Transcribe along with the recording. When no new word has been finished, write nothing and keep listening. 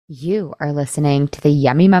You are listening to the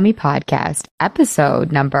Yummy Mummy Podcast,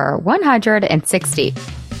 episode number 160.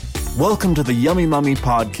 Welcome to the Yummy Mummy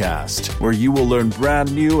Podcast, where you will learn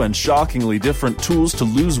brand new and shockingly different tools to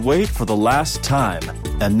lose weight for the last time.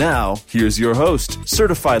 And now, here's your host,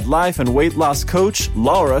 certified life and weight loss coach,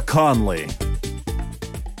 Laura Conley.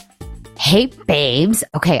 Hey, babes.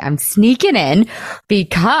 Okay, I'm sneaking in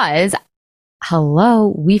because,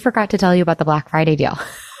 we forgot to tell you about the Black Friday deal.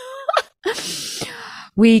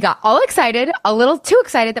 We got all excited, a little too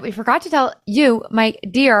excited that we forgot to tell you, my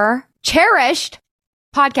dear, cherished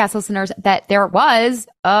podcast listeners, that there was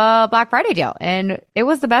a Black Friday deal. And it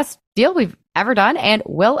was the best deal we've ever done and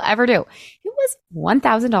will ever do. It was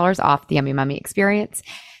 $1,000 off the Yummy Mummy experience.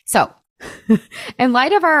 So in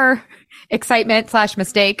light of our excitement /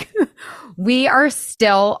 mistake, we are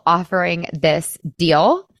still offering this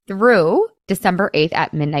deal through December 8th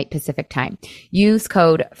at midnight Pacific time. Use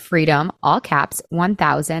code FREEDOM, all caps,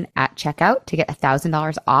 1000 at checkout to get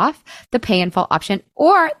 $1,000 off the pay in full option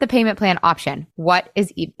or the payment plan option. What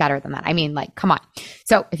is better than that? I mean, come on.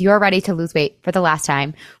 So if you are ready to lose weight for the last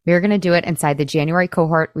time, we're going to do it inside the January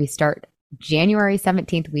cohort. We start January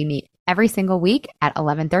 17th. We meet every single week at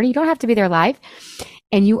 11:30. You don't have to be there live,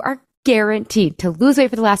 and you are guaranteed to lose weight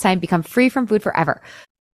for the last time, become free from food forever.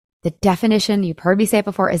 The definition, you've heard me say it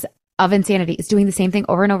before, of insanity is doing the same thing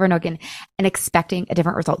over and over and over again and expecting a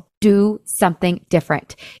different result. Do something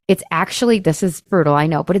different. It's actually, this is brutal, I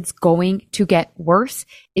know, but it's going to get worse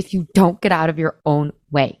if you don't get out of your own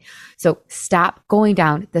way. So stop going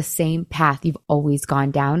down the same path you've always gone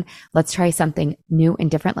down. Let's try something new and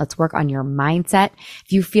different. Let's work on your mindset.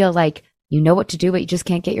 If you feel like you know what to do, but you just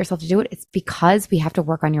can't get yourself to do it, it's because we have to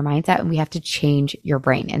work on your mindset and we have to change your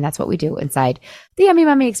brain. And that's what we do inside the Yummy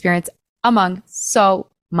Mummy experience, among so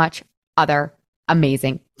much other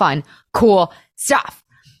amazing, fun, cool stuff.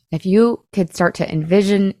 If you could start to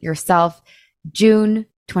envision yourself June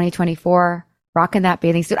 2024 rocking that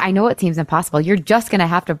bathing suit, I know it seems impossible. You're just going to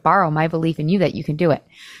have to borrow my belief in you that you can do it.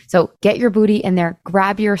 So get your booty in there,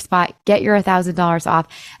 grab your spot, get your $1,000 off,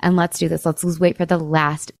 and let's do this. Let's lose weight for the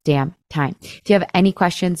last damn time. If you have any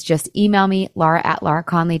questions, just email me,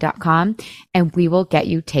 laura@lauraconley.com, and we will get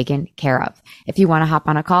you taken care of. If you want to hop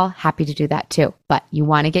on a call, happy to do that too. But you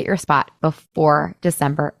want to get your spot before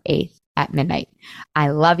December 8th. At midnight. I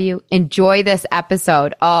love you. Enjoy this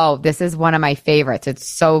episode. Oh, this is one of my favorites. It's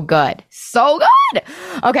so good. So good.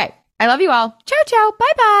 Okay. I love you all. Ciao, ciao.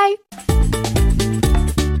 Bye-bye.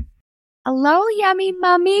 Hello, Yummy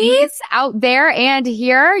Mummies out there and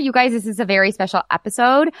here. You guys, this is a very special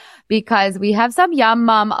episode because we have some Yum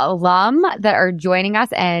Mum alum that are joining us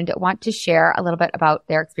and want to share a little bit about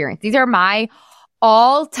their experience. These are my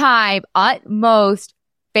all-time utmost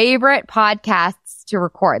favorite podcasts to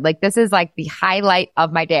record. This is the highlight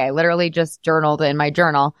of my day. I literally just journaled in my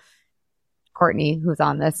journal. Courtney, who's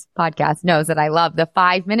on this podcast, knows that I love the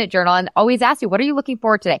 5-minute journal and always ask you, what are you looking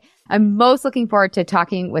forward to today? I'm most looking forward to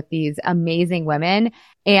talking with these amazing women.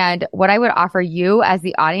 And what I would offer you as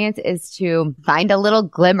the audience is to find a little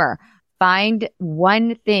glimmer. Find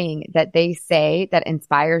one thing that they say that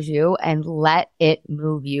inspires you and let it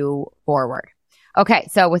move you forward. Okay.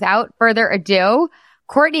 So without further ado,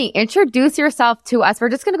 Courtney, introduce yourself to us. We're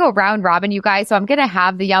just going to go round robin, you guys. So I'm going to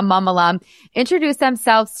have the Yum Mum alum introduce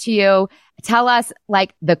themselves to you. Tell us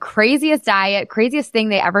the craziest diet, craziest thing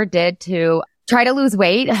they ever did to try to lose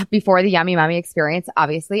weight before the Yummy Mummy experience,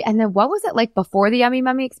 obviously. And then what was it like before the Yummy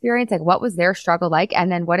Mummy experience? What was their struggle like?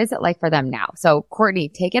 And then what is it like for them now? So Courtney,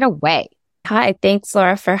 take it away. Hi, thanks,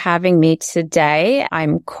 Laura, for having me today.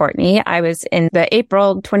 I'm Courtney. I was in the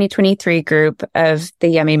April 2023 group of the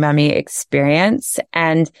Yummy Mummy experience,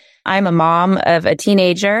 and I'm a mom of a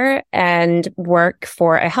teenager and work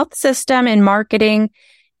for a health system in marketing.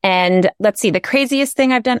 And let's see, the craziest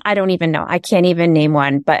thing I've done, I don't even know. I can't even name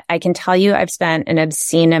one, but I can tell you I've spent an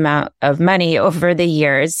obscene amount of money over the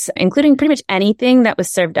years, including pretty much anything that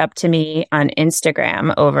was served up to me on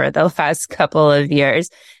Instagram over the last couple of years.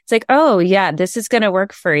 It's oh yeah, this is going to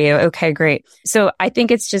work for you. Okay, great. So I think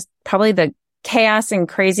it's just probably the chaos and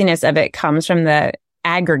craziness of it comes from the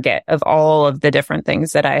aggregate of all of the different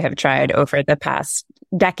things that I have tried over the past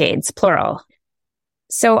decades, plural.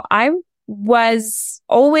 So I was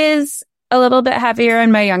always a little bit heavier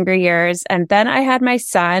in my younger years. And then I had my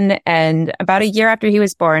son, and about a year after he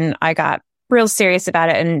was born, I got real serious about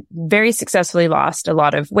it and very successfully lost a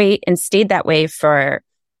lot of weight and stayed that way for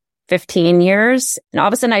 15 years. And all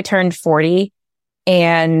of a sudden I turned 40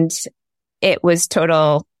 and it was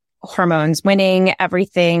total hormones winning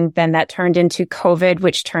everything. Then that turned into COVID,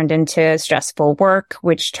 which turned into stressful work,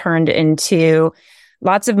 which turned into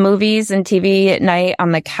lots of movies and TV at night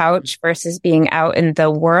on the couch versus being out in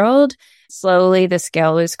the world. Slowly, the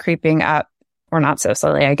scale was creeping up, or not so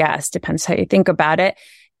slowly, I guess, depends how you think about it.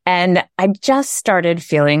 And I just started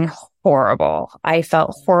feeling horrible. I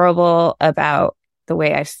felt horrible about the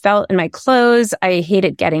way I felt in my clothes. I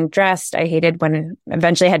hated getting dressed. I hated when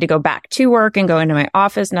eventually I had to go back to work and go into my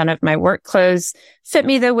office. None of my work clothes fit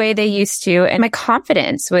me the way they used to. And my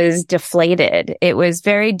confidence was deflated. It was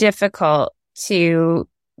very difficult to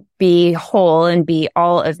be whole and be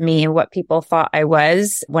all of me and what people thought I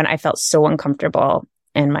was when I felt so uncomfortable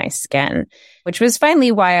in my skin, which was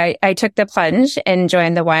finally why I took the plunge and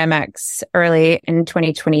joined the YMX early in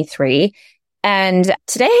 2023. And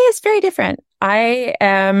today is very different. I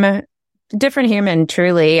am a different human,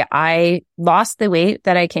 truly. I lost the weight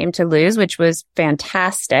that I came to lose, which was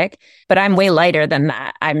fantastic, but I'm way lighter than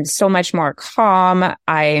that. I'm so much more calm.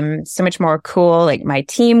 I'm so much more cool. Like my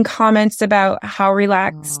team comments about how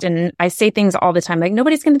relaxed and I say things all the time, like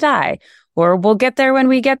nobody's going to die or we'll get there when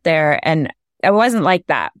we get there. And I wasn't like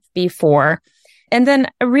that before. And then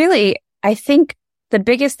really, I think the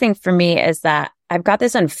biggest thing for me is that I've got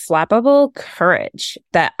this unflappable courage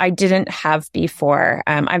that I didn't have before.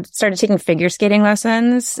 I've started taking figure skating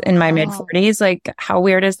lessons in my mid-40s. Like, how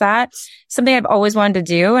weird is that? Something I've always wanted to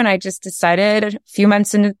do. And I just decided a few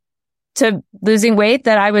months into losing weight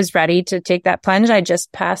that I was ready to take that plunge. I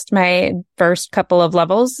just passed my first couple of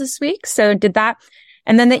levels this week. So did that.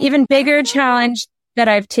 And then the even bigger challenge that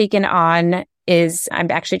I've taken on is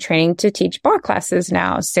I'm actually training to teach bar classes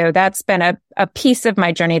now. So that's been a piece of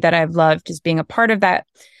my journey that I've loved, is being a part of that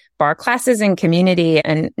bar classes and community.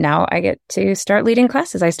 And now I get to start leading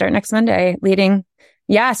classes. I start next Monday leading.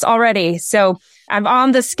 Yes, already. So I'm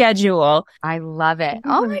on the schedule. I love it.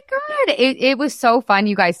 Oh my God. It was so fun,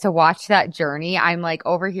 you guys, to watch that journey. I'm like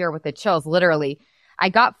over here with the chills. Literally, I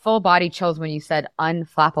got full body chills when you said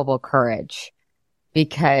unflappable courage,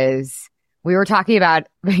 because we were talking about,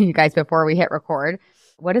 you guys, before we hit record,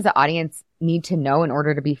 what does the audience need to know in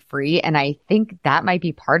order to be free? And I think that might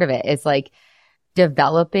be part of it, is like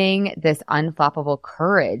developing this unflappable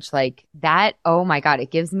courage. Like that, oh my God, it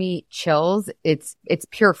gives me chills. It's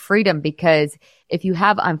pure freedom, because if you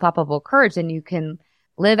have unflappable courage, then you can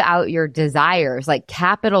live out your desires, like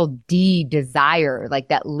capital D desire, like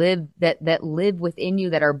that live within you,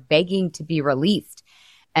 that are begging to be released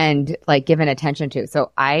and like given attention to.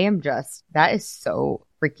 So I am just, that is so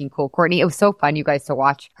freaking cool. Courtney, it was so fun, you guys, to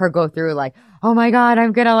watch her go through like, oh my God,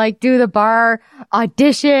 I'm going to like do the bar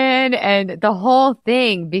audition and the whole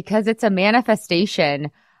thing, because it's a manifestation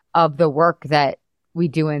of the work that we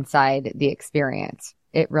do inside the experience.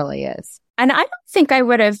 It really is. And I don't think I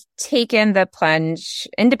would have taken the plunge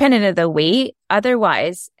independent of the weight.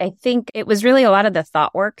 Otherwise, I think it was really a lot of the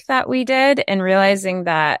thought work that we did and realizing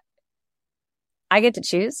that I get to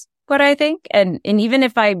choose what I think. And even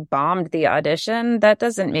if I bombed the audition, that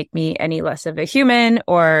doesn't make me any less of a human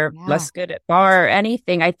or less good at bar or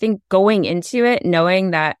anything. I think going into it,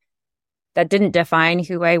 knowing that didn't define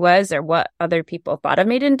who I was or what other people thought of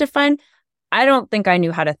me didn't define, I don't think I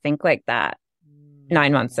knew how to think like that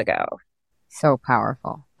 9 months ago. So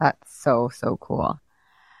powerful. That's so, so cool.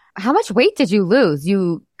 How much weight did you lose?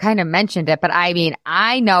 You kind of mentioned it, but I mean,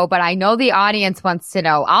 I know the audience wants to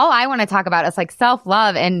know. All I want to talk about is like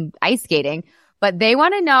self-love and ice skating, but they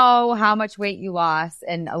want to know how much weight you lost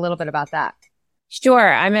and a little bit about that.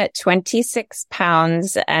 Sure. I'm at 26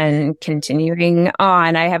 pounds and continuing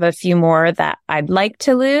on. I have a few more that I'd like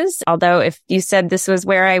to lose. Although if you said this was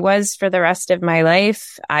where I was for the rest of my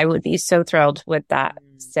life, I would be so thrilled with that.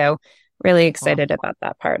 So really excited about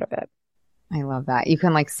that part of it. I love that. You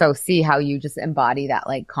can like so see how you just embody that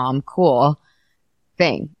like calm, cool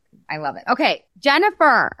thing. I love it. Okay,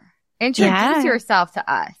 Jennifer, introduce yourself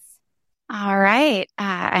to us. All right.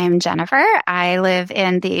 I am Jennifer. I live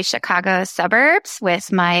in the Chicago suburbs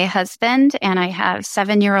with my husband, and I have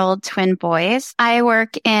 7-year-old twin boys. I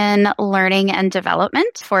work in learning and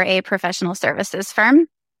development for a professional services firm.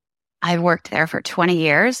 I've worked there for 20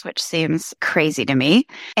 years, which seems crazy to me.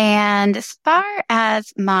 And as far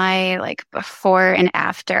as my like before and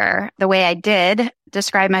after, the way I did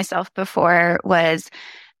describe myself before was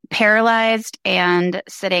paralyzed and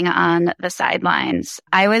sitting on the sidelines.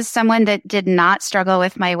 I was someone that did not struggle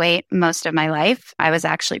with my weight most of my life. I was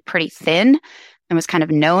actually pretty thin and was kind of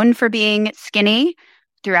known for being skinny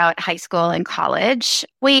throughout high school and college.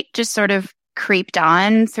 Weight just sort of creeped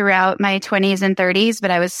on throughout my 20s and 30s,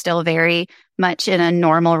 but I was still very much in a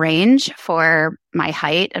normal range for my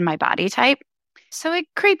height and my body type. So it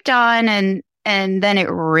creeped on and then it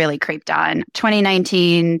really creeped on.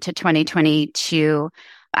 2019 to 2022,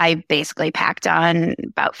 I basically packed on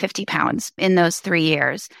about 50 pounds in those 3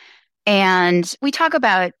 years. And we talk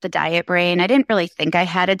about the diet brain. I didn't really think I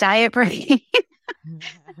had a diet brain.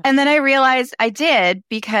 And then I realized I did,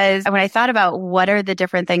 because when I thought about what are the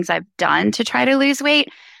different things I've done to try to lose weight,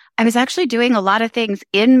 I was actually doing a lot of things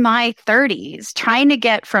in my 30s, trying to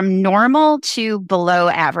get from normal to below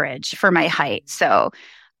average for my height. So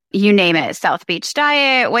you name it, South Beach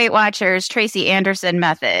Diet, Weight Watchers, Tracy Anderson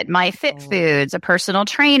method, My Fit Foods, a personal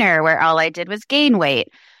trainer where all I did was gain weight,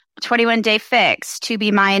 21-day fix, To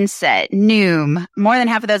Be Mindset, Noom. More than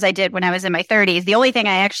half of those I did when I was in my 30s. The only thing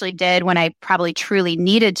I actually did when I probably truly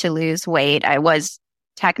needed to lose weight, I was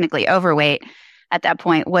technically overweight at that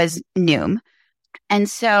point, was Noom. And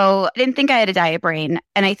so I didn't think I had a diet brain.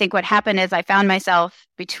 And I think what happened is I found myself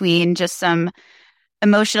between just some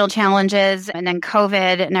emotional challenges and then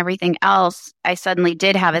COVID and everything else, I suddenly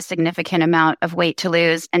did have a significant amount of weight to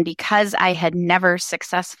lose. And because I had never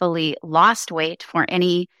successfully lost weight for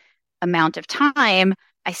any amount of time,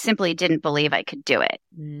 I simply didn't believe I could do it.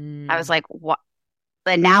 I was like, what?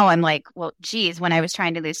 And now I'm like, well, geez, when I was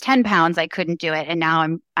trying to lose 10 pounds, I couldn't do it. And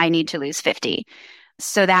now I need to lose 50.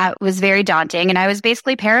 So that was very daunting. And I was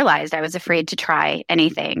basically paralyzed. I was afraid to try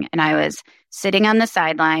anything. And I was sitting on the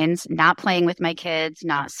sidelines, not playing with my kids,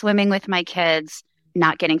 not swimming with my kids,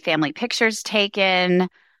 not getting family pictures taken,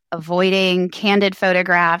 avoiding candid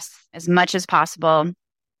photographs as much as possible,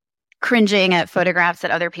 cringing at photographs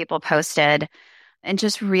that other people posted, and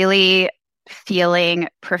just really feeling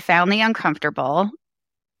profoundly uncomfortable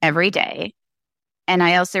every day. And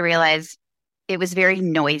I also realized it was very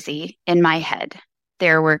noisy in my head.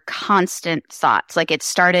 There were constant thoughts. Like it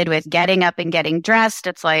started with getting up and getting dressed.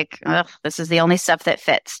 It's like, ugh, this is the only stuff that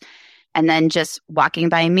fits. And then just walking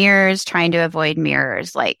by mirrors, trying to avoid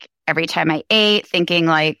mirrors. Like every time I ate, thinking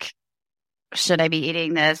like, should I be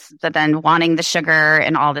eating this? But then wanting the sugar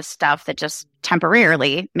and all this stuff that just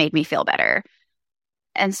temporarily made me feel better.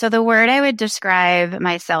 And so the word I would describe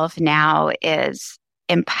myself now is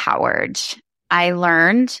empowered. I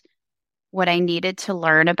learned what I needed to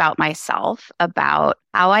learn about myself, about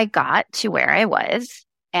how I got to where I was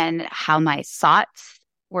and how my thoughts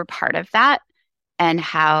were part of that, and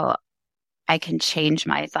how I can change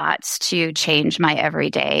my thoughts to change my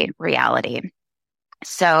everyday reality.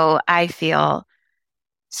 So I feel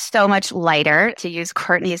so much lighter, to use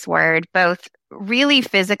Courtney's word, both really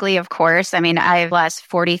physically, of course. I mean, I've lost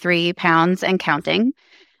 43 pounds and counting.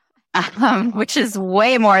 Which is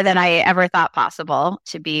way more than I ever thought possible,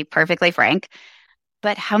 to be perfectly frank.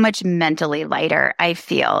 But how much mentally lighter I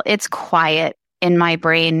feel. It's quiet in my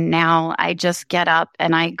brain now. I just get up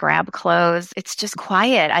and I grab clothes. It's just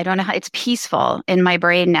quiet. I don't know how, it's peaceful in my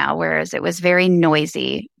brain now, whereas it was very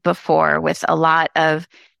noisy before with a lot of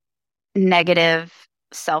negative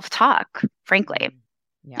self-talk, frankly,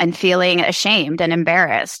 and feeling ashamed and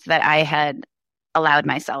embarrassed that I had allowed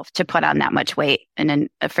myself to put on that much weight in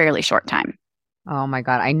a fairly short time. Oh my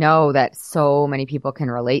God. I know that so many people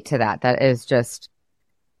can relate to that. That is just,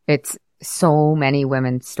 it's so many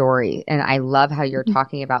women's story. And I love how you're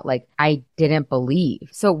talking about like, I didn't believe.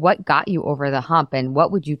 So what got you over the hump, and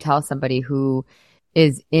what would you tell somebody who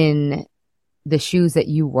is in the shoes that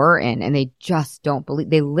you were in and they just don't believe?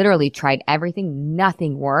 They literally tried everything.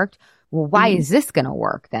 Nothing worked. Well, why is this going to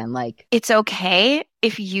work then? Like, it's okay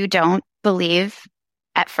if you don't believe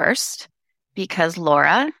at first, because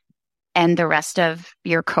Laura and the rest of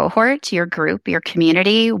your cohort, your group, your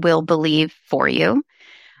community will believe for you.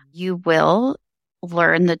 You will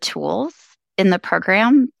learn the tools in the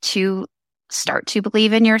program to start to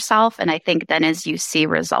believe in yourself. And I think then as you see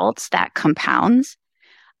results, that compounds.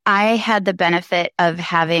 I had the benefit of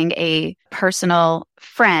having a personal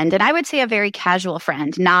friend, and I would say a very casual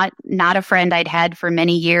friend, not a friend I'd had for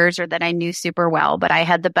many years or that I knew super well, but I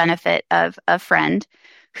had the benefit of a friend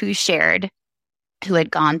who had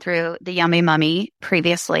gone through the Yummy Mummy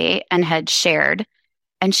previously and had shared,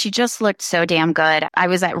 and she just looked so damn good. I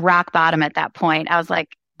was at rock bottom at that point. I was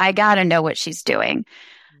like, I got to know what she's doing.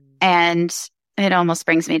 And it almost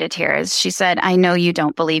brings me to tears. She said, I know you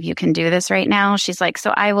don't believe you can do this right now. She's like,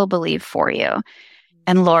 so I will believe for you.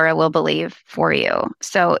 And Laura will believe for you.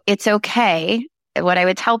 So it's okay. What I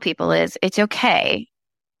would tell people is it's okay.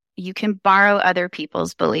 You can borrow other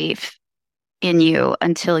people's belief in you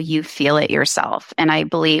until you feel it yourself. And I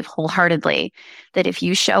believe wholeheartedly that if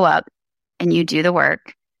you show up and you do the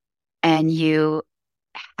work and you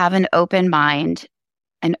have an open mind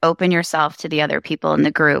and open yourself to the other people in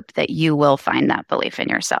the group, that you will find that belief in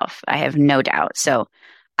yourself. I have no doubt. So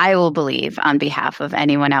I will believe on behalf of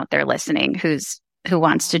anyone out there listening who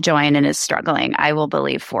wants to join and is struggling. I will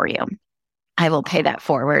believe for you. I will pay that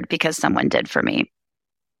forward because someone did for me.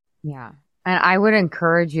 Yeah. And I would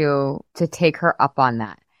encourage you to take her up on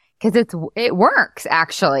that because it works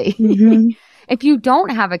actually. Mm-hmm. If you don't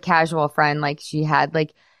have a casual friend like she had,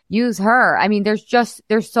 like use her. I mean,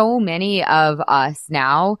 there's so many of us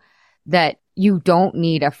now that you don't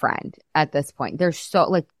need a friend at this point. There's so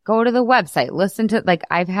like, go to the website, listen to, like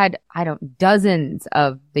I've had, I don't, dozens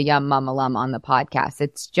of the Yum Mum alum on the podcast.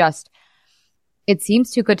 It's just, it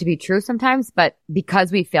seems too good to be true sometimes, but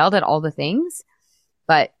because we failed at all the things,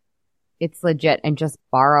 but it's legit, and just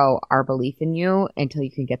borrow our belief in you until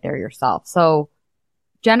you can get there yourself. So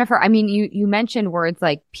Jennifer, I mean, you mentioned words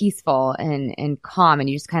like peaceful and calm, and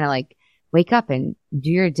you just kind of like wake up and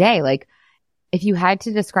do your day. Like, if you had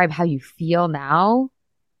to describe how you feel now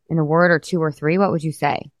in a word or two or three, what would you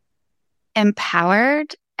say?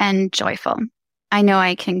 Empowered and joyful. I know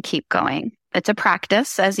I can keep going. It's a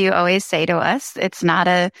practice, as you always say to us.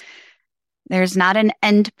 There's not an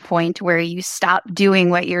end point where you stop doing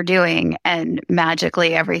what you're doing and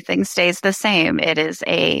magically everything stays the same. It is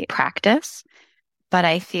a practice, but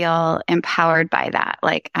I feel empowered by that.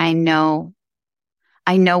 Like I know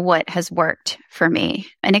what has worked for me,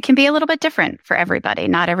 and it can be a little bit different for everybody.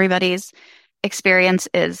 Not everybody's experience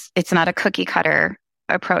it's not a cookie cutter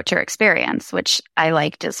approach or experience, which I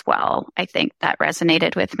liked as well. I think that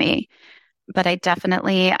resonated with me. But I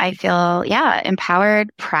feel, empowered,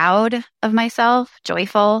 proud of myself,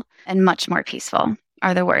 joyful, and much more peaceful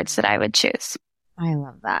are the words that I would choose. I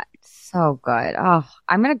love that. So good. Oh,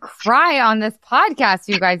 I'm going to cry on this podcast,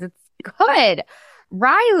 you guys. It's good.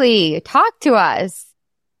 Riley, talk to us.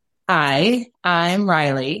 Hi, I'm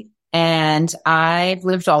Riley, and I've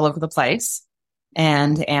lived all over the place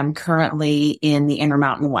and am currently in the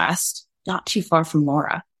Intermountain West, not too far from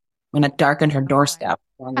Laura. I'm going to darken her doorstep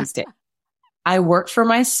one of these days. I work for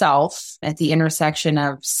myself at the intersection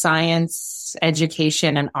of science,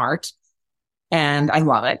 education, and art, and I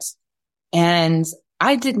love it. And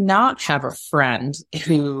I did not have a friend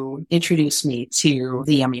who introduced me to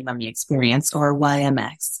the Yummy Mummy experience, or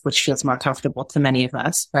YMX, which feels more comfortable to many of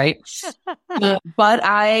us, right? But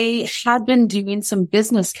I had been doing some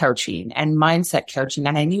business coaching and mindset coaching,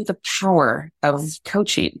 and I knew the power of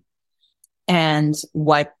coaching and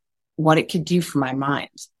what it could do for my mind.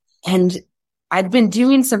 And I'd been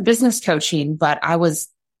doing some business coaching, but I was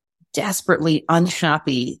desperately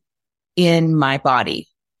unhappy in my body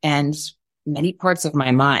and many parts of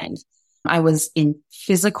my mind. I was in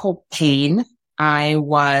physical pain. I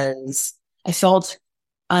felt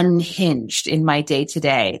unhinged in my day to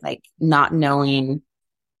day, like not knowing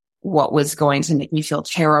what was going to make me feel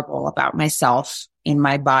terrible about myself in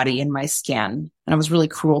my body and my skin. And I was really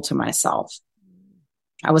cruel to myself.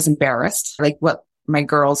 I was embarrassed, like what my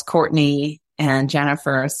girls, Courtney and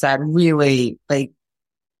Jennifer, said really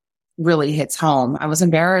hits home. I was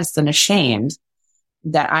embarrassed and ashamed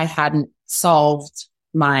that I hadn't solved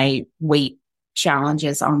my weight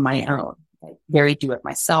challenges on my own. Like, very do it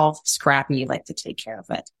myself, scrappy, like to take care of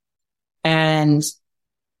it. And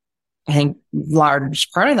I think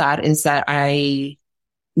large part of that is that I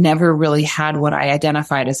never really had what I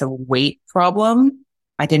identified as a weight problem.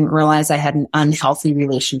 I didn't realize I had an unhealthy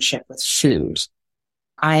relationship with food.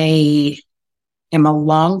 I am a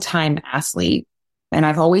longtime athlete, and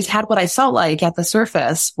I've always had what I felt like at the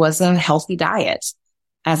surface was a healthy diet.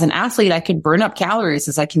 As an athlete, I could burn up calories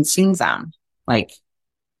as I consume them, like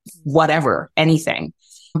whatever, anything.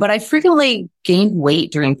 But I frequently gained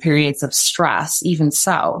weight during periods of stress, even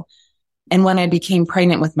so. And when I became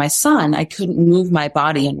pregnant with my son, I couldn't move my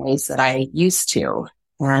body in ways that I used to.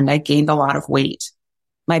 And I gained a lot of weight.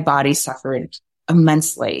 My body suffered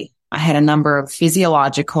immensely. I had a number of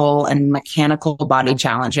physiological and mechanical body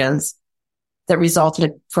challenges that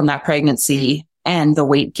resulted from that pregnancy and the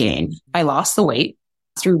weight gain. I lost the weight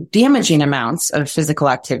through damaging amounts of physical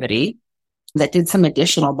activity that did some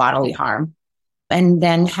additional bodily harm, and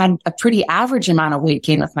then had a pretty average amount of weight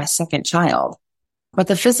gain with my second child. But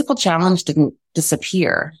the physical challenge didn't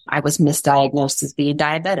disappear. I was misdiagnosed as being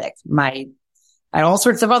diabetic. I had all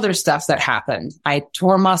sorts of other stuff that happened. I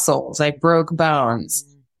tore muscles. I broke bones.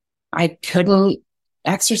 I couldn't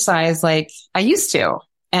exercise like I used to.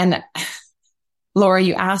 And Laura,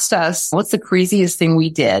 you asked us, what's the craziest thing we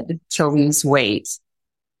did to lose weight?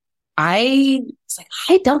 I was like,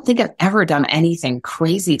 I don't think I've ever done anything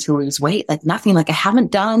crazy to lose weight. Like nothing. Like I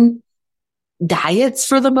haven't done diets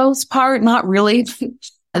for the most part. Not really.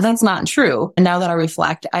 That's not true. And now that I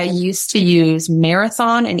reflect, I used to use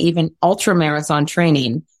marathon and even ultra marathon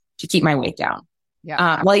training to keep my weight down.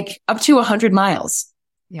 Yeah. Like up to 100 miles.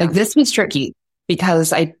 Yeah. Like this was tricky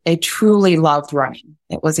because I truly loved running.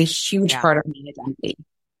 It was a huge part of my identity.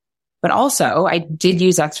 But also I did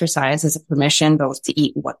use exercise as a permission both to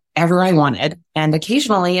eat whatever I wanted and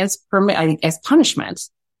occasionally as punishment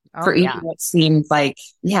for eating what seemed like,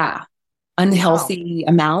 unhealthy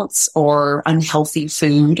amounts or unhealthy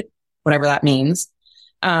food, whatever that means.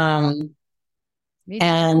 And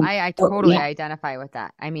I totally identify with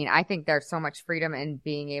that. I mean, I think there's so much freedom in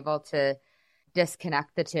being able to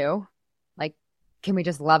disconnect the two. Like, can we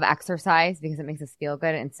just love exercise because it makes us feel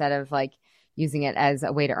good instead of like using it as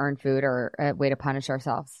a way to earn food or a way to punish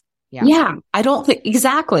ourselves? Yeah, I don't think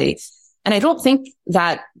exactly. And I don't think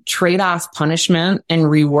that trade-off punishment and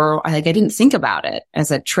reward, I didn't think about it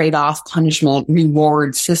as a trade-off punishment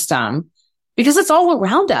reward system because it's all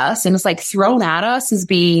around us and it's like thrown at us as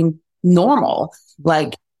being normal.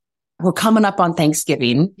 Like we're coming up on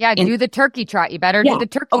Thanksgiving. Yeah, do the turkey trot. You better do the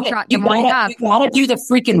turkey trot. You gotta do the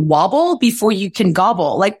freaking wobble before you can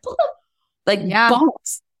gobble.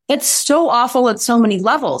 Balls. It's so awful at so many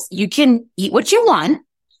levels. You can eat what you want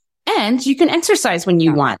and you can exercise when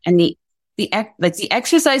you want. And the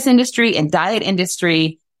exercise industry and diet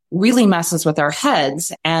industry really messes with our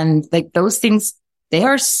heads. And like those things, they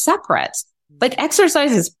are separate. Like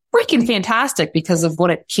exercise is freaking fantastic because of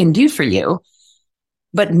what it can do for you,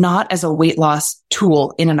 but not as a weight loss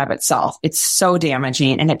tool in and of itself. It's so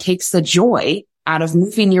damaging and it takes the joy out of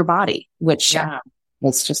moving your body, which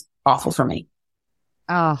was just awful for me.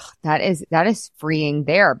 Oh, that is freeing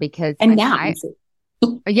there because well,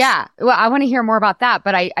 I want to hear more about that,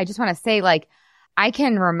 but I just want to say like, I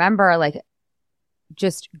can remember like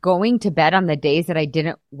just going to bed on the days that I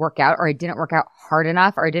didn't work out or I didn't work out hard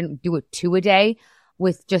enough or I didn't do 2 a day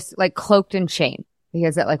with just like cloaked in shame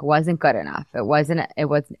because it like wasn't good enough. It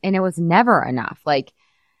was never enough. Like,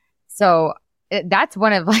 so that's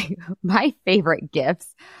one of like my favorite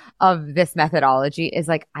gifts of this methodology is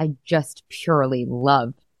like, I just purely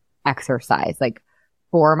love exercise, like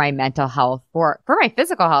for my mental health, for my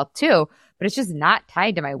physical health too, but it's just not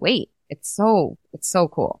tied to my weight. It's so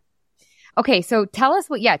cool. Okay. So tell us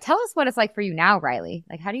what it's like for you now, Riley.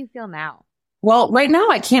 Like, how do you feel now? Well, right now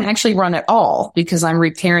I can't actually run at all because I'm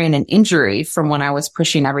repairing an injury from when I was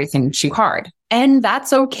pushing everything too hard. And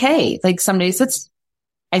that's okay. Like some days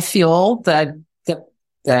I feel the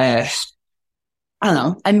I don't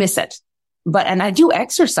know, I miss it. And I do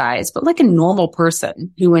exercise, but like a normal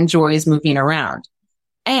person who enjoys moving around.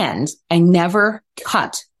 And I never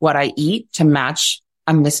cut what I eat to match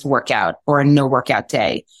a missed workout or a no workout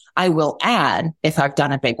day. I will add if I've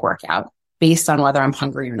done a big workout based on whether I'm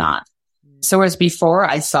hungry or not. So whereas before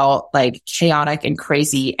I felt like chaotic and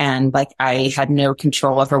crazy and like I had no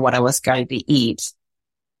control over what I was going to eat,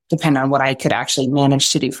 depending on what I could actually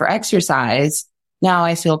manage to do for exercise. Now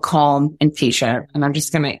I feel calm and patient and I'm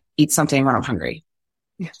just going to eat something when I'm hungry.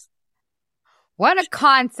 What a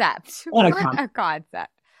concept. What a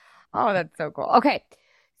concept. Oh, that's so cool. Okay.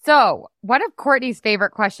 So one of Courtney's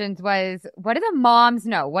favorite questions was, what do the moms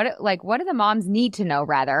know? What do the moms need to know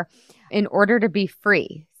rather in order to be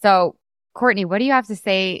free? So Courtney, what do you have to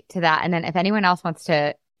say to that? And then if anyone else wants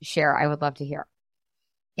to share, I would love to hear.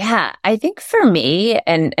 Yeah, I think for me,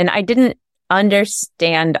 and I didn't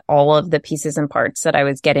understand all of the pieces and parts that I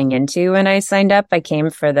was getting into when I signed up. I came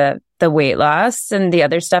for the weight loss and the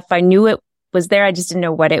other stuff. I knew it was there. I just didn't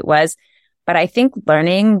know what it was. But I think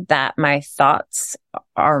learning that my thoughts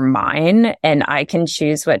are mine and I can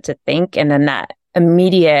choose what to think, and then that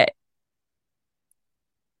immediate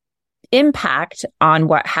impact on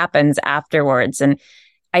what happens afterwards. And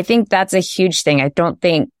I think that's a huge thing. I don't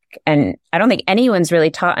think anyone's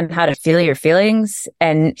really taught on how to feel your feelings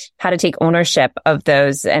and how to take ownership of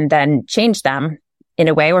those and then change them in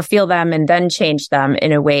a way, or feel them and then change them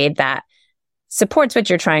in a way that supports what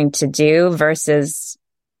you're trying to do versus,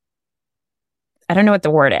 I don't know what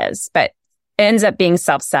the word is, but it ends up being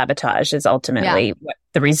self-sabotage is ultimately what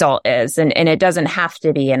the result is. And it doesn't have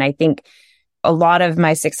to be. And I think a lot of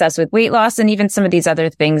my success with weight loss and even some of these other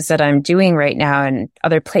things that I'm doing right now and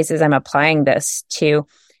other places I'm applying this to,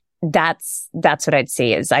 that's what I'd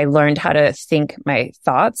say is I learned how to think my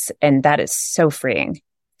thoughts, and that is so freeing.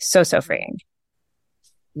 So freeing.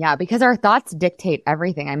 Yeah, because our thoughts dictate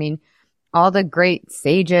everything. I mean, all the great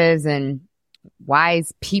sages and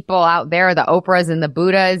wise people out there, the Oprahs and the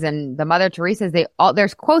Buddhas and the Mother Teresas,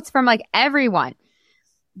 there's quotes from like everyone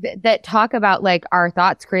that talk about like our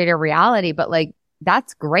thoughts create a reality, but like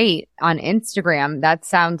that's great on Instagram. That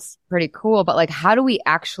sounds pretty cool, but like how do we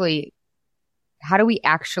actually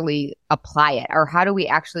apply it, or how do we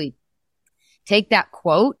actually take that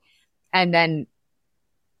quote and then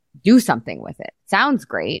do something with it? Sounds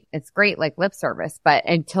great. It's great, like lip service, but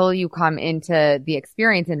until you come into the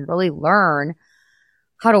experience and really learn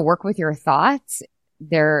how to work with your thoughts,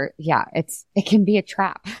 it can be a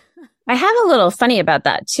trap. I have a little funny about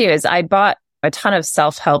that too, is I bought a ton of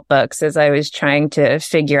self-help books as I was trying to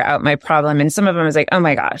figure out my problem. And some of them was like, oh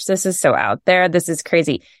my gosh, this is so out there. This is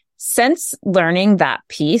crazy. Since learning that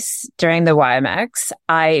piece during the YMX,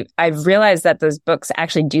 I've realized that those books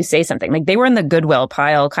actually do say something. Like they were in the Goodwill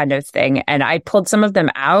pile kind of thing. And I pulled some of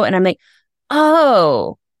them out and I'm like,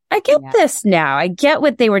 oh, I get this now. I get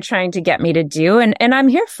what they were trying to get me to do. And I'm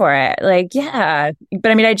here for it. Like, yeah.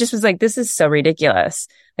 But I mean, I just was like, this is so ridiculous.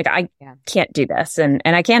 Like I can't do this and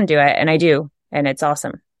I can do it and I do. And it's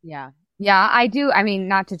awesome. Yeah. Yeah, I do. I mean,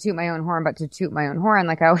 not to toot my own horn, but to toot my own horn.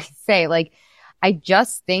 Like I always say, like, I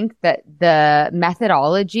just think that the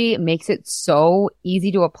methodology makes it so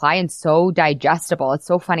easy to apply and so digestible. It's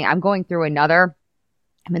so funny. I've been through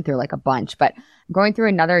like a bunch, but I'm going through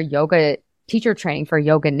another yoga teacher training for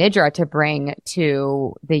Yoga Nidra to bring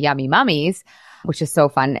to the Yummy Mummies, which is so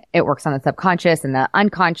fun. It works on the subconscious and the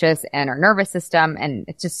unconscious and our nervous system. And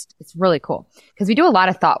it's really cool because we do a lot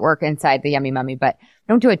of thought work inside the Yummy Mummy, but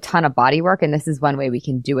we don't do a ton of body work. And this is one way we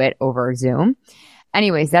can do it over Zoom.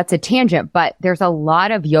 Anyways, that's a tangent, but there's a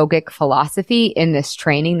lot of yogic philosophy in this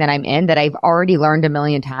training that I'm in that I've already learned a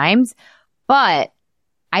million times, but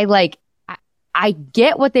I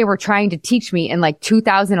get what they were trying to teach me in like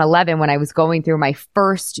 2011 when I was going through my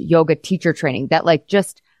first yoga teacher training that it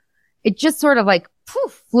just sort of like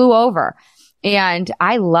flew over. And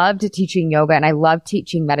I loved teaching yoga and I loved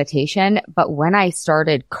teaching meditation. But when I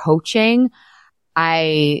started coaching,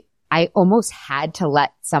 I almost had to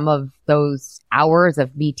let some of those hours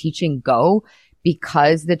of me teaching go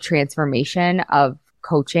because the transformation of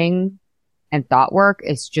coaching and thought work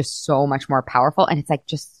is just so much more powerful. And it's like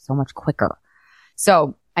just so much quicker.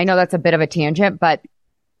 So I know that's a bit of a tangent, but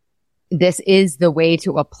this is the way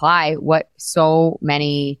to apply what so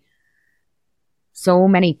many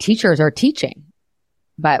teachers are teaching.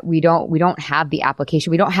 But we don't have the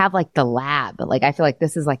application. We don't have like the lab. Like I feel like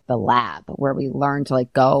this is like the lab where we learn to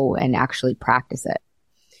like go and actually practice it.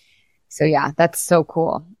 So yeah, that's so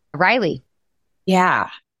cool. Riley. Yeah.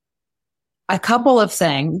 A couple of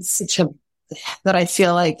things that I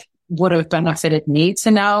feel like would have benefited me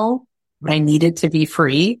to know what I needed to be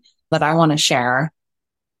free that I want to share.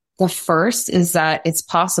 The first is that it's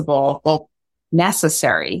possible, well,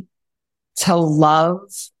 necessary to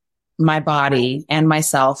love my body and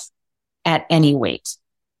myself at any weight.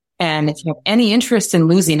 And if you have any interest in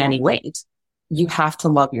losing any weight, you have to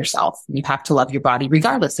love yourself. You have to love your body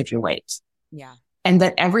regardless of your weight. Yeah. And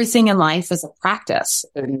that everything in life is a practice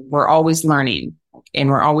and we're always learning, and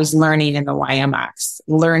we're always learning in the YMX,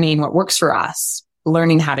 learning what works for us,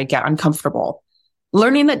 learning how to get uncomfortable,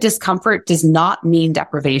 learning that discomfort does not mean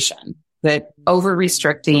deprivation, that over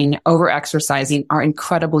restricting, over exercising are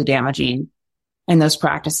incredibly damaging. And those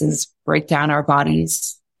practices break down our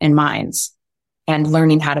bodies and minds, and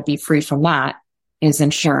learning how to be free from that is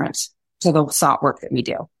insurance to the thought work that we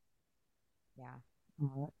do. Yeah.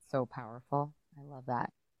 Oh, that's so powerful. I love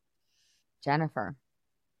that. Jennifer.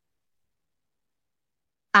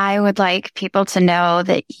 I would like people to know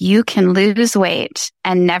that you can lose weight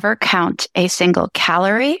and never count a single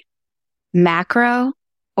calorie, macro,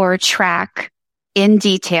 or track in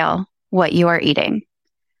detail what you are eating.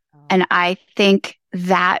 And I think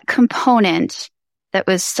that component that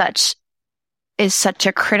is such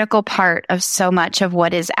a critical part of so much of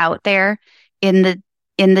what is out there in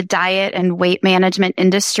the diet and weight management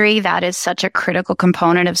industry. That is such a critical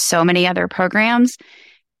component of so many other programs.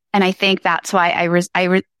 And I think that's why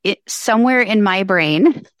somewhere in my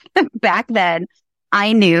brain back then,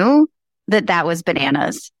 I knew that was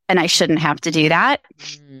bananas and I shouldn't have to do that.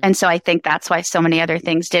 And so I think that's why so many other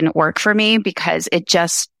things didn't work for me, because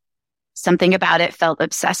something about it felt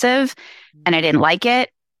obsessive and I didn't like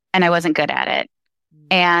it and I wasn't good at it.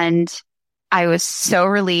 And I was so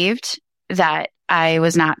relieved that I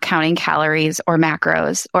was not counting calories or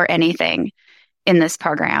macros or anything in this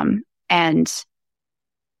program. And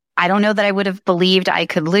I don't know that I would have believed I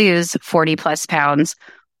could lose 40 plus pounds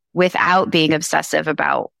without being obsessive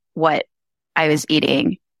about what I was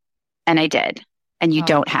eating. And I did. And you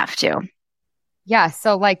don't have to. Yeah.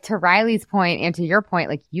 So like to Riley's point and to your point,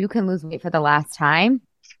 like you can lose weight for the last time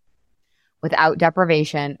without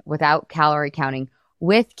deprivation, without calorie counting,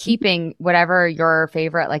 with keeping whatever your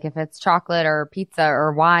favorite, like if it's chocolate or pizza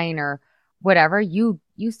or wine or whatever, you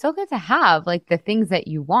still get to have like the things that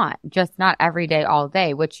you want, just not every day, all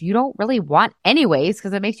day, which you don't really want anyways,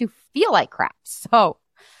 because it makes you feel like crap. So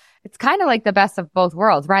it's kind of like the best of both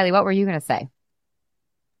worlds. Riley, what were you going to say?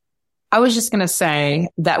 I was just going to say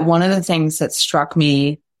that one of the things that struck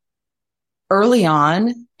me early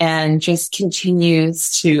on and just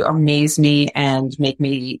continues to amaze me and make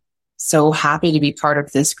me so happy to be part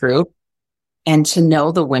of this group and to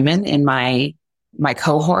know the women in my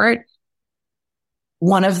cohort.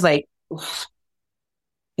 One of like,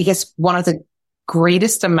 I guess one of the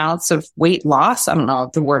greatest amounts of weight loss. I don't know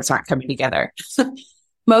if the words aren't coming together.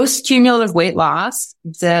 Most cumulative weight loss.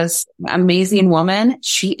 This amazing woman,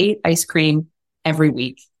 she ate ice cream every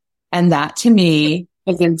week. And that to me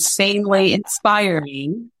was insanely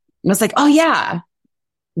inspiring. It was like, oh yeah,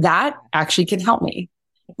 that actually can help me.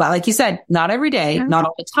 But like you said, not every day, not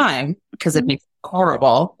all the time, because it makes it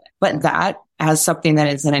horrible. But that as something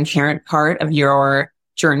that is an inherent part of your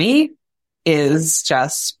journey is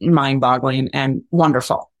just mind-boggling and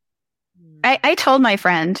wonderful. I told my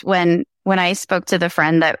friend when I spoke to the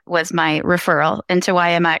friend that was my referral into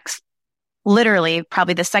YMX, literally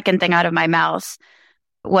probably the second thing out of my mouth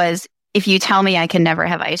was, if you tell me I can never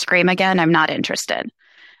have ice cream again, I'm not interested.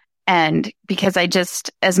 And because I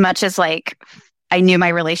just, as much as like I knew my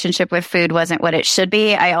relationship with food wasn't what it should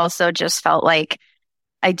be, I also just felt like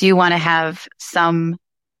I do want to have some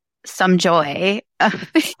joy.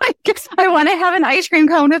 I guess I want to have an ice cream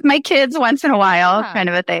cone with my kids once in a while, kind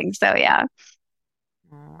of a thing. So yeah.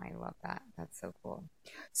 Oh, I love that. That's so cool.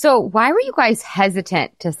 So why were you guys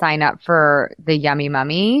hesitant to sign up for the Yummy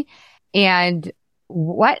Mummy? And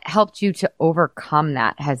what helped you to overcome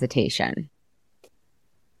that hesitation?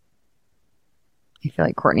 I feel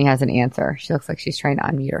like Courtney has an answer. She looks like she's trying to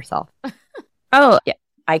unmute herself. Oh, yeah,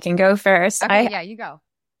 I can go first. Okay, yeah, you go.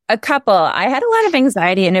 A couple. I had a lot of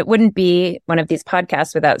anxiety, and it wouldn't be one of these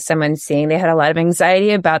podcasts without someone seeing they had a lot of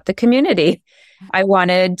anxiety about the community. I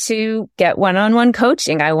wanted to get one-on-one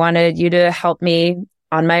coaching. I wanted you to help me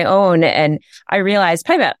on my own. And I realized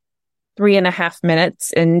probably about 3.5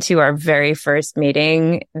 minutes into our very first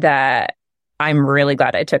meeting that I'm really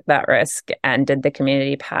glad I took that risk and did the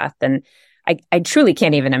community path. And I truly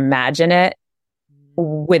can't even imagine it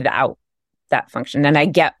without that function. And I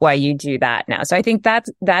get why you do that now. So I think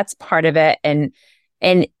that's part of it. And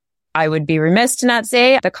I would be remiss to not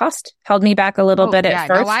say the cost held me back a little bit at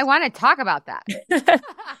first. No, I want to talk about that.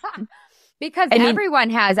 Because everyone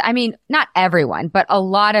has, not everyone, but a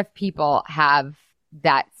lot of people have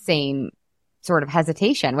that same sort of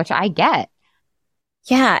hesitation, which I get.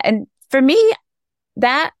 Yeah. And for me,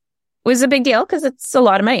 that was a big deal because it's a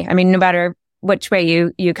lot of money. No matter which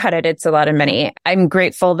way you cut it, it's a lot of money. I'm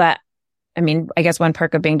grateful that, I guess one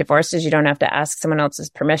perk of being divorced is you don't have to ask someone else's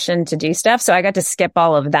permission to do stuff. So I got to skip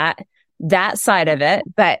all of that side of it.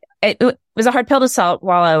 But it was a hard pill to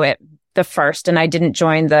swallow at the first. And I didn't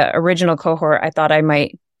join the original cohort. I thought I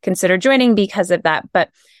might consider joining because of that. But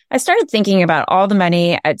I started thinking about all the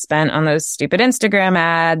money I'd spent on those stupid Instagram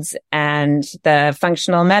ads and the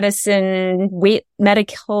functional medicine,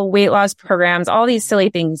 medical weight loss programs, all these silly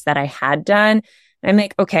things that I had done. And I'm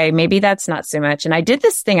like, okay, maybe that's not so much. And I did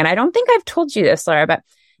this thing, and I don't think I've told you this, Laura, but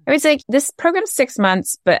I was like, this program's 6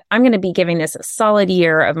 months, but I'm going to be giving this a solid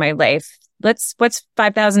year of my life. What's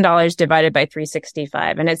 $5,000 divided by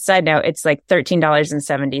 365? And it's side note, it's like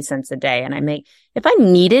 $13.70 a day. And I make, if I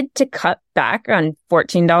needed to cut back on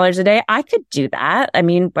 $14 a day, I could do that.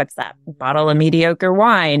 What's that? Bottle of mediocre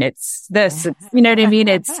wine. It's this, you know what I mean?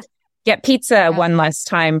 It's get pizza one less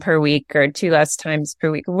time per week or 2 less times per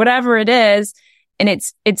week, whatever it is. And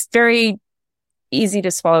it's very easy to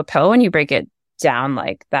swallow a pill when you break it down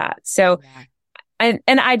like that. So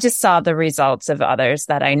And I just saw the results of others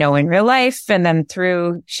that I know in real life, and then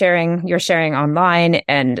through your sharing online,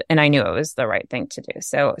 and I knew it was the right thing to do.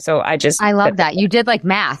 So I love that. You did like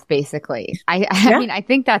math, basically. I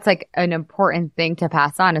think that's like an important thing to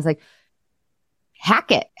pass on is like,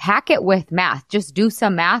 hack it with math. Just do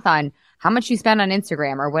some math on how much you spend on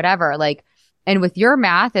Instagram or whatever. Like, and with your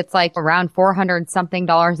math, it's like around $400 something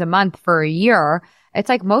a month for a year. It's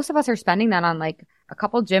like most of us are spending that on like a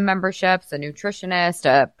couple gym memberships, a nutritionist,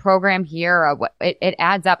 a program here, it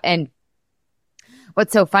adds up. And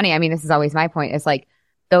what's so funny, this is always my point, is like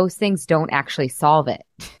those things don't actually solve it.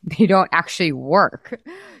 They don't actually work.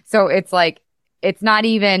 So it's like, it's not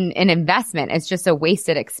even an investment. It's just a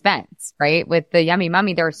wasted expense, right? With the Yummy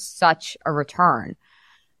Mummy, there's such a return,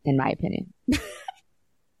 in my opinion.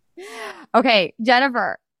 Okay,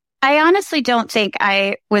 Jennifer. I honestly don't think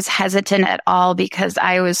I was hesitant at all because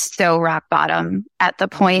I was so rock bottom at the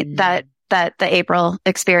point that the April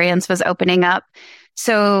experience was opening up.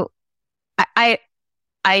 So I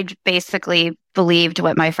basically believed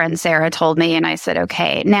what my friend Sarah told me, and I said,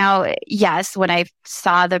 okay. Now, yes, when I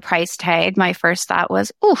saw the price tag, my first thought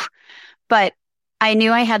was, ooh, but I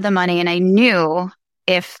knew I had the money, and I knew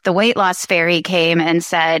if the weight loss fairy came and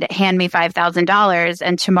said, hand me $5,000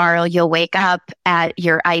 and tomorrow you'll wake up at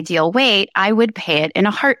your ideal weight, I would pay it in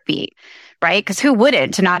a heartbeat, right? Because who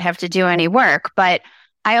wouldn't to not have to do any work? But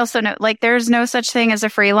I also know, like, there's no such thing as a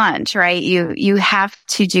free lunch, right? You have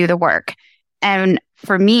to do the work. And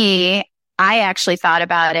for me, I actually thought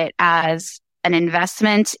about it as an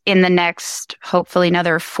investment in the next, hopefully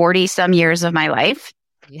another 40 some years of my life.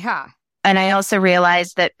 Yeah. And I also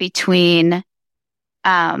realized that between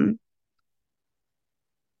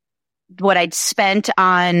what I'd spent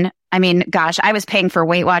on, I mean, gosh, I was paying for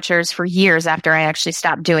Weight Watchers for years after I actually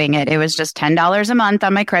stopped doing it. It was just $10 a month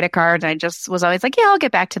on my credit card. I just was always like, yeah, I'll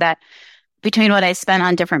get back to that. Between what I spent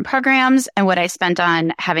on different programs and what I spent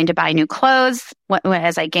on having to buy new clothes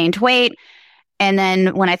as I gained weight. And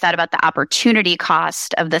then when I thought about the opportunity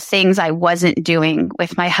cost of the things I wasn't doing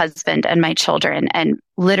with my husband and my children and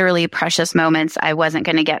literally precious moments I wasn't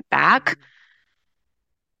going to get back,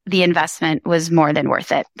 the investment was more than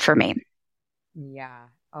worth it for me. Yeah.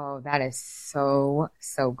 Oh, that is so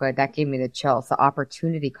good. That gave me the chills. The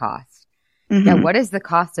opportunity cost. Mm-hmm. Yeah. What is the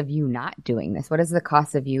cost of you not doing this? What is the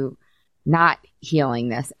cost of you not healing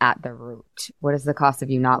this at the root? What is the cost of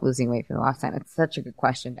you not losing weight for the last time? It's such a good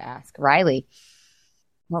question to ask. Riley,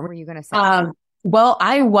 what were you going to say? Well,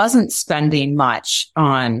 I wasn't spending I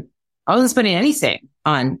wasn't spending anything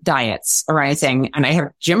on diets or anything. And I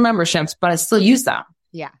have gym memberships, but I still use them.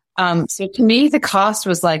 Yeah. So to me, the cost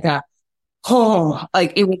was like it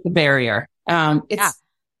was the barrier.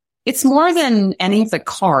 It's more than any of the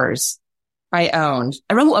cars I owned.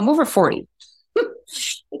 I'm over 40.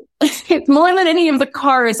 It's more than any of the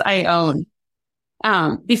cars I owned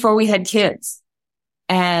before we had kids.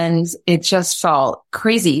 And it just felt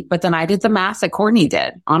crazy. But then I did the math that Courtney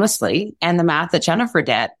did, honestly, and the math that Jennifer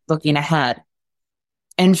did looking ahead.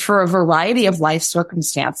 And for a variety of life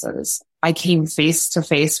circumstances, I came face to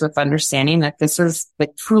face with understanding that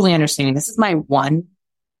truly understanding this is my one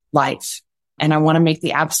life and I want to make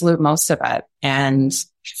the absolute most of it. And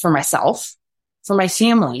for myself, for my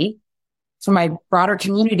family, for my broader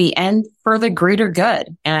community, and for the greater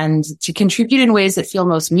good, and to contribute in ways that feel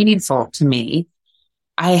most meaningful to me,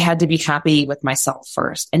 I had to be happy with myself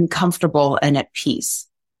first and comfortable and at peace.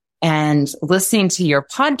 And listening to your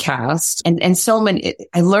podcast and so many,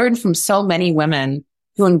 I learned from so many women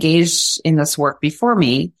who engaged in this work before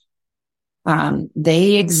me.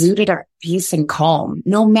 They exuded a peace and calm,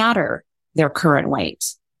 no matter their current weight.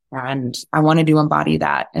 And I wanted to embody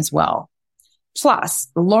that as well. Plus,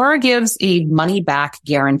 Laura gives a money back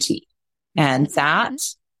guarantee. And that,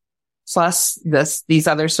 plus these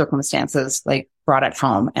other circumstances, like, brought it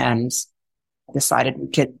home, and decided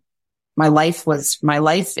my life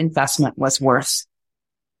investment was worth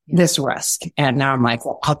this risk. And now I'm like,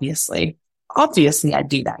 well, obviously I'd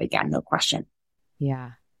do that again. No question.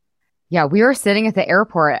 Yeah. Yeah. We were sitting at the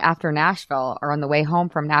airport after Nashville, or on the way home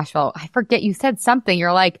from Nashville. I forget, you said something.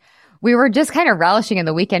 You're like, we were just kind of relishing in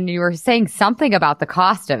the weekend. You were saying something about the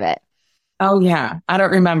cost of it. Oh yeah. I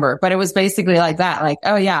don't remember, but it was basically like that. Like,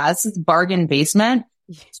 oh yeah, this is bargain basement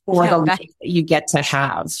for the life that you get to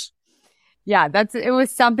have. Yeah. It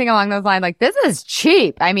was something along those lines. Like, this is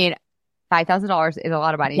cheap. I mean, $5,000 is a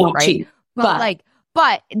lot of money, right? Cheap,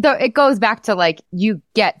 but it goes back to, like, you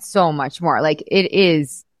get so much more. Like,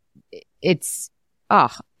 it's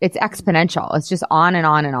exponential. It's just on and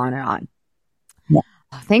on and on and on. Yeah.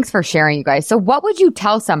 Thanks for sharing, you guys. So what would you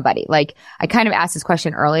tell somebody? Like, I kind of asked this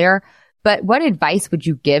question earlier, but what advice would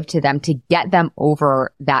you give to them to get them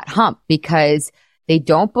over that hump? Because they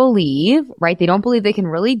don't believe, right? They don't believe they can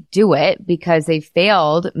really do it because they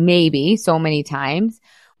failed maybe so many times,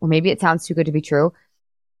 or maybe it sounds too good to be true,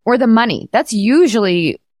 or the money. That's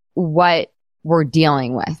usually what we're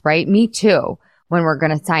dealing with, right? Me too. When we're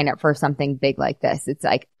going to sign up for something big like this, it's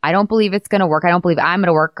like, I don't believe it's going to work. I don't believe I'm going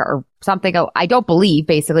to work, or something. I don't believe,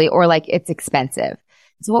 basically, or like, it's expensive.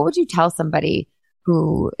 So what would you tell somebody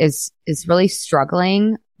who is really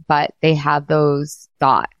struggling, but they have those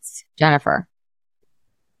thoughts? Jennifer.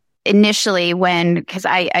 Initially, because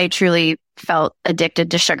I truly felt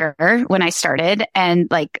addicted to sugar when I started, and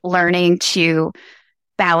like learning to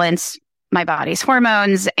balance my body's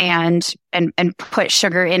hormones and put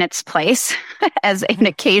sugar in its place as an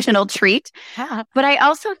occasional treat. Yeah. But I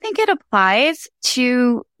also think it applies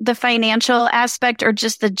to the financial aspect, or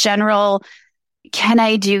just the general, can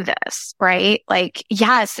I do this? Right? Like,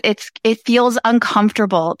 yes, it feels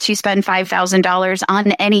uncomfortable to spend $5,000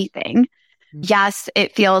 on anything. Mm-hmm. Yes,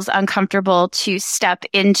 it feels uncomfortable to step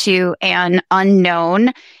into an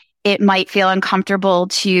unknown. It might feel uncomfortable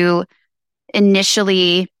to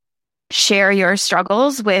initially share your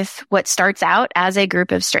struggles with what starts out as a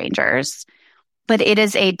group of strangers. but it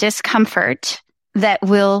is a discomfort that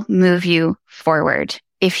will move you forward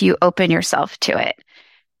if you open yourself to it.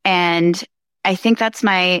 And I think that's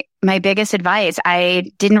my biggest advice.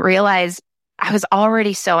 I didn't realize I was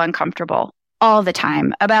already so uncomfortable all the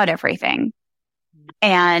time about everything.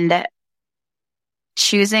 And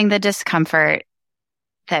choosing the discomfort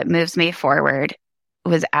that moves me forward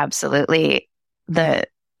was absolutely the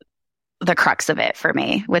crux of it for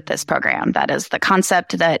me with this program. That is the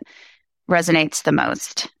concept that resonates the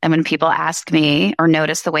most. And when people ask me or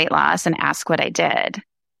notice the weight loss and ask what I did,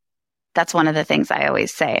 that's one of the things I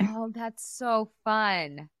always say. Oh, that's so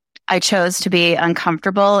fun. I chose to be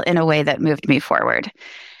uncomfortable in a way that moved me forward.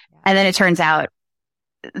 And then it turns out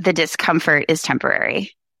the discomfort is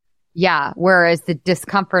temporary. Yeah. Whereas the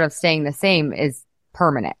discomfort of staying the same is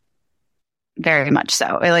permanent. Very much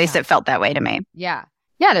so. At least it felt that way to me. Yeah.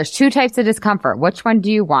 Yeah. There's two types of discomfort. Which one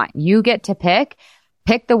do you want? You get to pick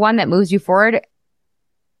the one that moves you forward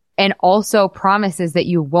and also promises that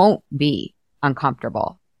you won't be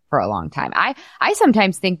uncomfortable for a long time. I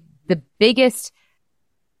sometimes think the biggest,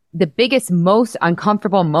 most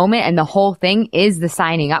uncomfortable moment in the whole thing is the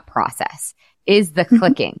signing up process, is the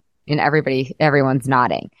clicking, and everyone's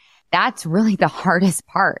nodding. That's really the hardest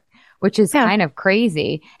part, which is kind of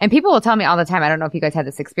crazy. And people will tell me all the time, I don't know if you guys had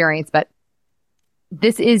this experience, but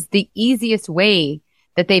this is the easiest way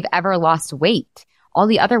that they've ever lost weight. All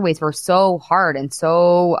the other ways were so hard and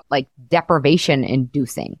so like deprivation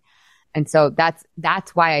inducing. And so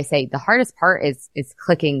that's why I say the hardest part is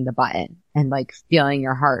clicking the button and like feeling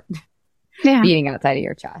your heart beating outside of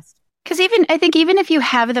your chest. Because I think even if you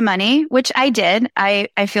have the money, which I did, I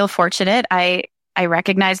feel fortunate. I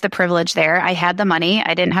recognize the privilege there. I had the money.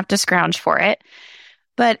 I didn't have to scrounge for it.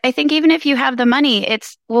 But I think even if you have the money,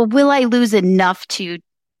 it's, well, will I lose enough to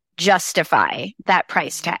justify that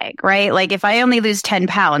price tag, right? Like if I only lose 10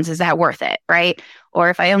 pounds, is that worth it, right? Or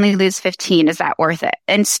if I only lose 15, is that worth it?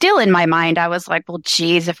 And still in my mind, I was like, well,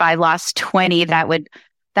 geez, if I lost 20, that would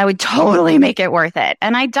totally make it worth it.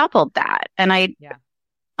 And I doubled that. And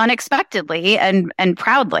unexpectedly and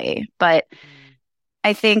proudly, but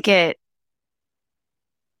I think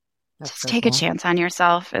just take a chance on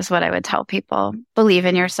yourself is what I would tell people. Believe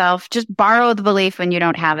in yourself. Just borrow the belief when you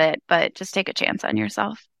don't have it, but just take a chance on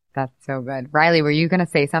yourself. That's so good. Riley, were you going to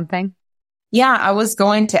say something? Yeah, I was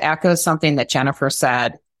going to echo something that Jennifer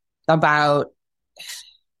said about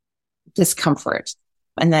discomfort,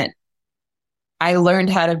 and that I learned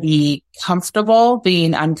how to be comfortable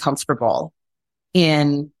being uncomfortable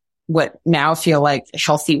in what now feel like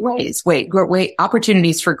healthy ways,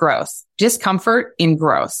 opportunities for growth, discomfort in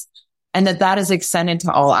growth, and that is extended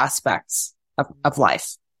to all aspects of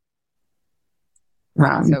life.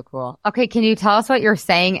 So cool. Okay. Can you tell us what you're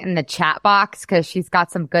saying in the chat box? Cause she's got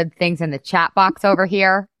some good things in the chat box over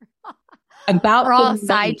here. About We're all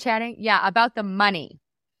side chatting. Yeah. About the money.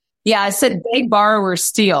 Yeah. I said, beg, borrow, or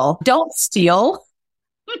steal. Don't steal.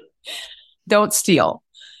 Don't steal.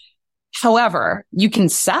 However, you can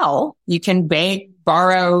sell, you can beg,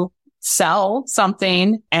 borrow, sell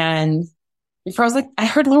something. And before I was like, I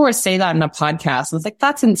heard Laura say that in a podcast. I was like,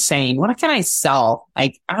 that's insane. What can I sell?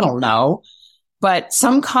 Like, I don't know. But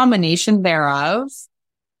some combination thereof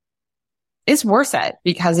is worth it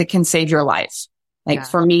because it can save your life. Like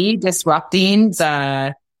for me, disrupting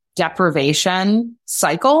the deprivation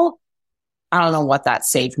cycle, I don't know what that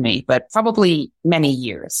saved me, but probably many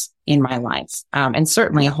years in my life. And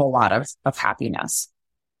certainly a whole lot of happiness.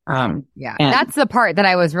 And that's the part that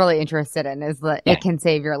I was really interested in, is that it can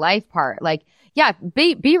save your life part. Like,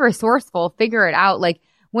 be resourceful, figure it out. Like,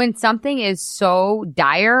 when something is so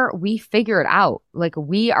dire, we figure it out. Like,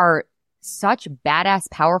 we are such badass,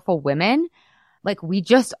 powerful women. Like, we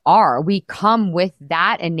just are. We come with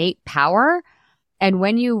that innate power. And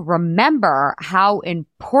when you remember how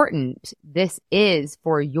important this is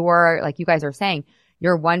for your, like you guys are saying,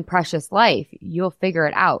 your one precious life, you'll figure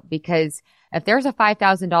it out. Because if there's a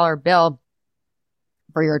 $5,000 bill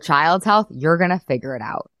for your child's health, you're going to figure it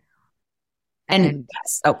out. And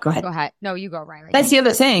go ahead. Go ahead. No, you go, Riley. That's the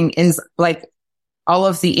other thing is, like, all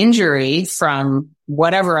of the injury from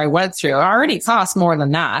whatever I went through already cost more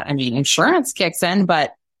than that. I mean, insurance kicks in,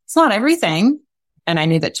 but it's not everything. And I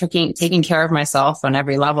knew that taking care of myself on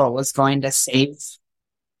every level was going to save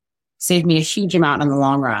me a huge amount in the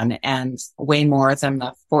long run, and way more than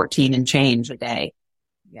the 14 and change a day.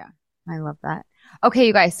 Yeah, I love that. Okay,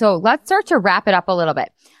 you guys. So let's start to wrap it up a little bit.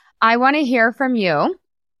 I want to hear from you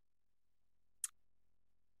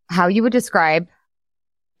how you would describe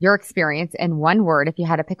your experience in one word, if you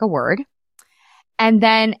had to pick a word. And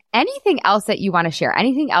then anything else that you want to share,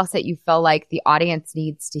 anything else that you feel like the audience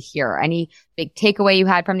needs to hear, any big takeaway you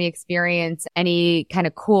had from the experience, any kind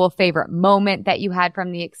of cool favorite moment that you had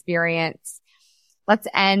from the experience. Let's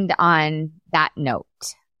end on that note.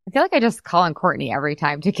 I feel like I just call on Courtney every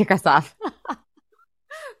time to kick us off.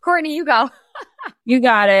 Courtney, you go. You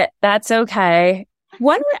got it. That's okay. I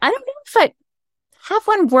don't know if I have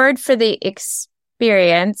one word for the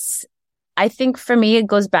experience. I think for me, it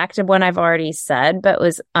goes back to one I've already said, but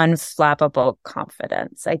was unflappable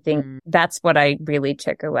confidence. I think that's what I really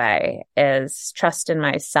took away is trust in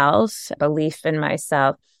myself, belief in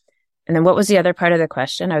myself. And then what was the other part of the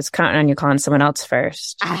question? I was counting on you calling someone else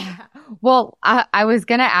first. Well, I was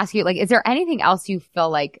going to ask you, like, is there anything else you feel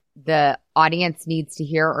like the audience needs to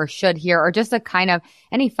hear or should hear, or just a kind of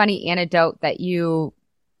any funny anecdote that you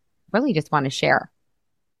really just want to share?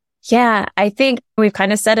 Yeah, I think we've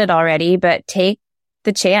kind of said it already, but take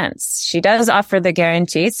the chance. She does offer the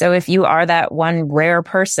guarantee. So if you are that one rare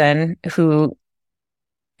person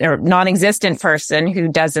or non-existent person who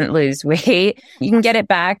doesn't lose weight, you can get it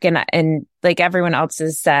back. And like everyone else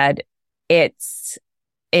has said, it's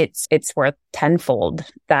worth tenfold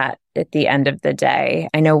that at the end of the day.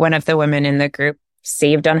 I know one of the women in the group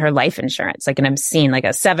saved on her life insurance, and I'm seeing like a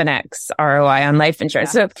 7x ROI on life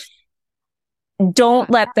insurance. Yeah. So don't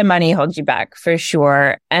let the money hold you back for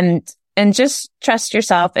sure. And just trust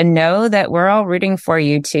yourself and know that we're all rooting for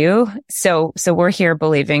you too. So we're here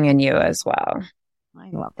believing in you as well. I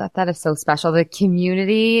love that. That is so special. The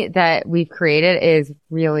community that we've created is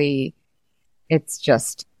really, it's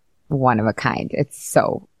just one of a kind. It's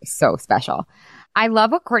so, so special. I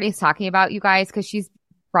love what Courtney's talking about, you guys, because she's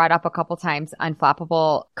brought up a couple times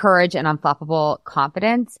unflappable courage and unflappable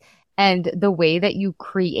confidence. And the way that you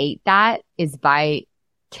create that is by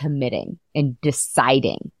committing and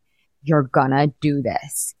deciding you're gonna do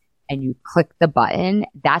this, and you click the button.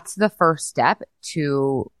 That's the first step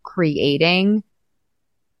to creating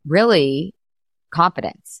really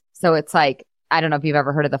confidence. So it's like, I don't know if you've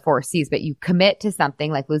ever heard of the 4 C's, but you commit to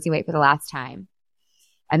something like losing weight for the last time.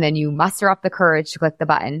 And then you muster up the courage to click the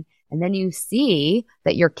button. And then you see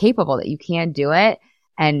that you're capable, that you can do it.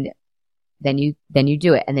 And then you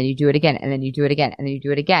do it, and then you do it again, and then you do it again, and then you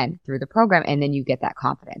do it again through the program. And then you get that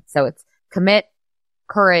confidence. So it's commit,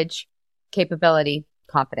 courage, capability,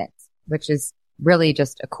 confidence, which is really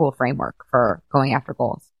just a cool framework for going after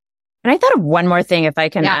goals. And I thought of one more thing, if I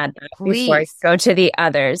can add that before I go to the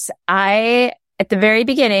others. At the very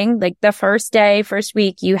beginning, like the first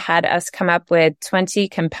week, you had us come up with 20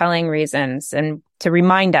 compelling reasons and to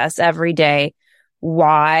remind us every day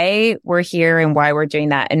why we're here and why we're doing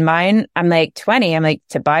that. And mine, I'm like 20. I'm like,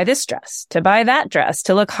 to buy this dress, to buy that dress,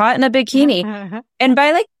 to look hot in a bikini. And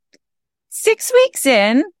by like 6 weeks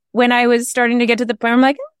in, when I was starting to get to the point, I'm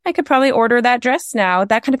like, I could probably order that dress now,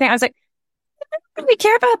 that kind of thing. I was like, I don't really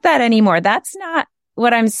care about that anymore. That's not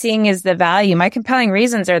what I'm seeing is the value. My compelling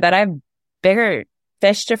reasons are that I have bigger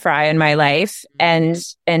fish to fry in my life, and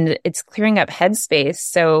it's clearing up headspace.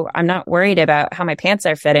 So I'm not worried about how my pants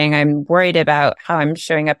are fitting. I'm worried about how I'm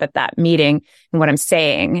showing up at that meeting and what I'm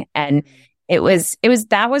saying. And that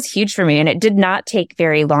was huge for me. And it did not take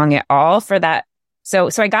very long at all for that. So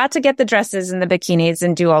I got to get the dresses and the bikinis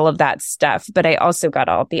and do all of that stuff, but I also got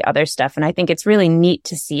all the other stuff. And I think it's really neat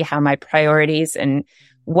to see how my priorities and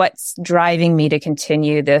what's driving me to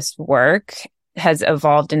continue this work has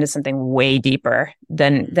evolved into something way deeper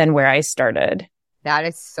than where I started. That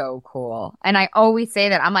is so cool. And I always say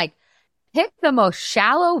that, I'm like, pick the most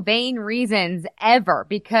shallow, vain reasons ever,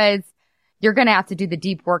 because you're going to have to do the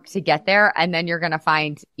deep work to get there. And then you're going to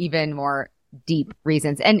find even more deep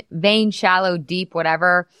reasons. And vain, shallow, deep,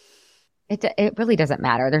 whatever, it really doesn't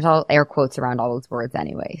matter. There's all air quotes around all those words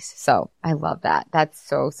anyways. So I love that. That's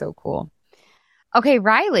so, so cool. Okay,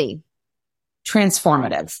 Riley.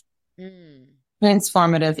 Transformative.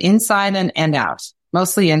 Transformative inside and out.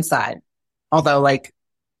 Mostly inside. Although like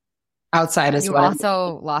outside as well. You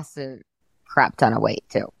also lost a crap ton of weight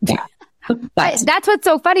too. Yeah. That's what's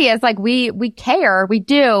so funny is like we care, we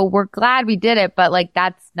do, we're glad we did it, but like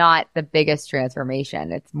that's not the biggest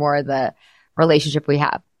transformation. It's more the relationship we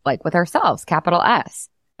have like with ourselves, capital S.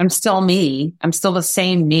 I'm still me. I'm still the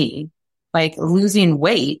same me. Like losing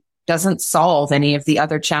weight doesn't solve any of the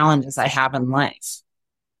other challenges I have in life.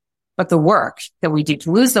 But the work that we do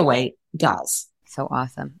to lose the weight does. So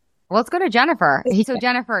awesome. Well, let's go to Jennifer. So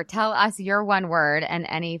Jennifer, tell us your one word and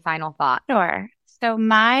any final thought. Sure. So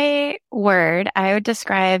my word, I would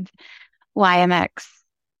describe YMX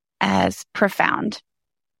as profound.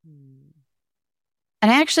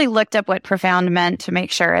 And I actually looked up what profound meant to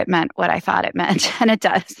make sure it meant what I thought it meant. And it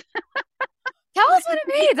does. Tell us what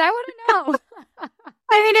it means. I want to know.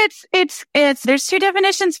 I mean, it's, there's two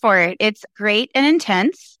definitions for it. It's great and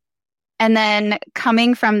intense. And then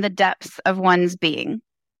coming from the depths of one's being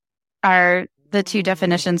are the two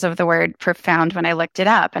definitions of the word profound when I looked it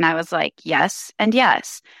up. And I was like, yes, and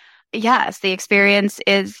yes. Yes, the experience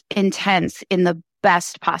is intense in the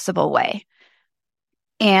best possible way.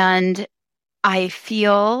 And I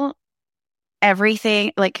feel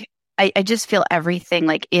everything, like, I just feel everything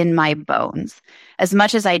like in my bones. As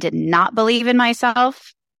much as I did not believe in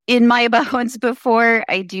myself in my bones before,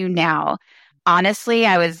 I do now. Honestly,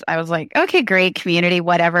 I was like, okay, great, community,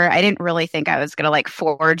 whatever. I didn't really think I was going to like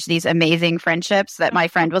forge these amazing friendships that my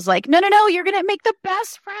friend was like, no, you're going to make the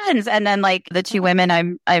best friends. And then like the two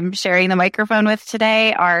women I'm sharing the microphone with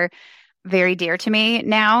today are very dear to me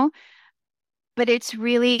now. But it's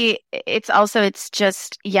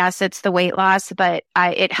just, yes, it's the weight loss, but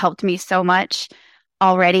it helped me so much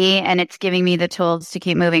already. And it's giving me the tools to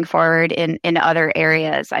keep moving forward in other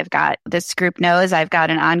areas. I've got, this group knows I've got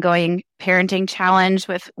an ongoing parenting challenge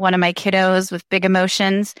with one of my kiddos with big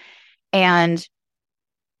emotions. And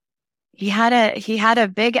he had a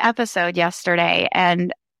big episode yesterday,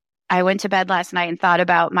 and I went to bed last night and thought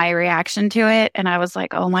about my reaction to it. And I was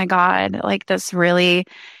like, oh my God, like this really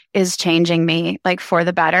is changing me, like for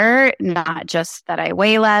the better, not just that I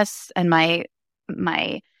weigh less and my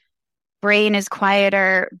brain is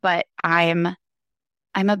quieter, but I'm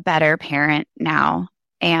a better parent now,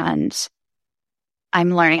 and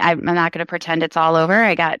I'm learning. I'm not going to pretend it's all over.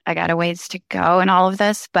 I got a ways to go in all of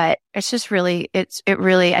this, but it's just really,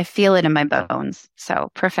 I feel it in my bones.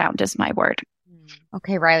 So profound is my word.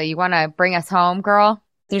 Okay, Riley, you want to bring us home, girl?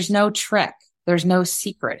 There's no trick. There's no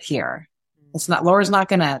secret here. Laura's not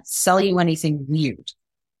going to sell you anything weird.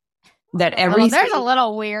 That everything. There's a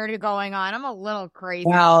little weird going on. I'm a little crazy.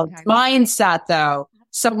 Well, mindset though.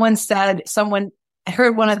 I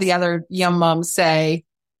heard one of the other young moms say,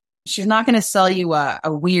 she's not going to sell you a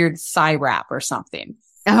weird thigh wrap or something.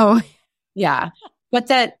 Oh, yeah. But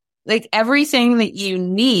that like everything that you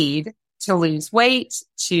need to lose weight,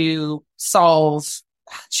 to solve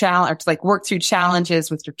challenge, or to like work through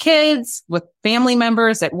challenges with your kids, with family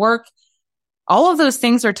members at work, all of those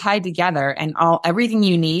things are tied together, and everything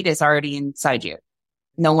you need is already inside you.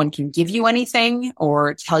 No one can give you anything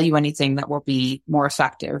or tell you anything that will be more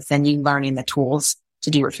effective than you learning the tools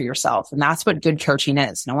to do it for yourself. And that's what good coaching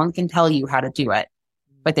is. No one can tell you how to do it,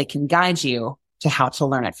 but they can guide you to how to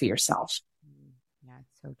learn it for yourself. Yeah,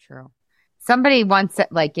 it's so true. Somebody once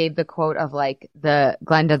like gave the quote of like the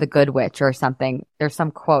Glenda the Good Witch or something. There's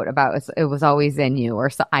some quote about it was always in you, or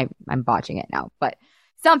so. I'm botching it now, but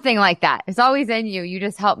something like that. It's always in you. You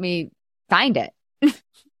just help me find it.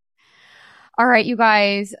 All right, you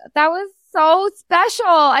guys. That was so special.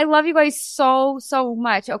 I love you guys so, so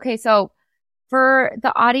much. Okay, so for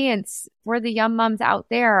the audience, for the young moms out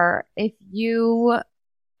there, if you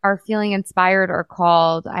are feeling inspired or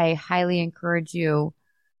called, I highly encourage you,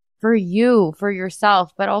 for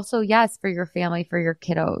yourself, but also, yes, for your family, for your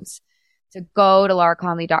kiddos, to go to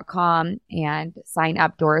lauraconley.com and sign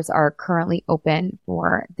up. Doors are currently open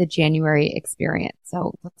for the January experience.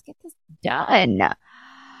 So let's get this done.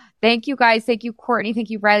 Thank you guys. Thank you, Courtney.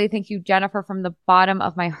 Thank you, Riley. Thank you, Jennifer, from the bottom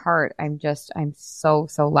of my heart. I'm so,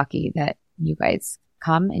 so lucky that you guys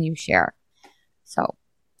come and you share. So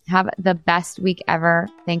have the best week ever.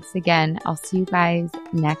 Thanks again. I'll see you guys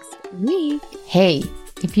next week. Hey,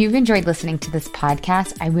 if you've enjoyed listening to this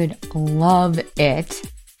podcast, I would love it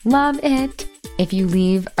if you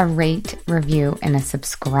leave a rate, review, and a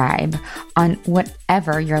subscribe on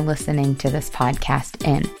whatever you're listening to this podcast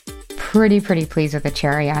in. Pretty please with a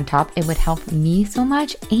cherry on top. It would help me so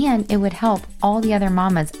much, and it would help all the other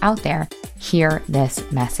mamas out there hear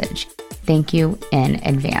this message. Thank you in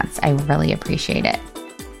advance. I really appreciate it.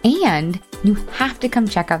 And you have to come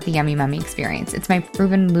check out the Yummy Mummy experience. It's my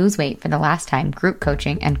proven lose weight for the last time group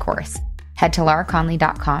coaching and course. Head to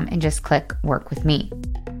lauraconley.com and just click work with me.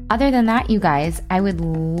 Other than that, you guys, I would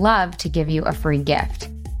love to give you a free gift.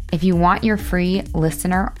 If you want your free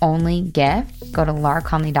listener only gift, go to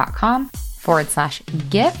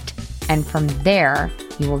lauraconley.com/gift. And from there,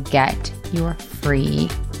 you will get your free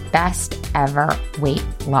best ever weight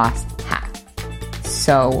loss hack.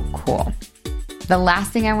 So cool. The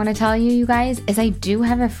last thing I want to tell you, you guys, is I do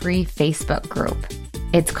have a free Facebook group.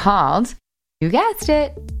 It's called, you guessed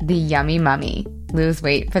it, The Yummy Mummy. Lose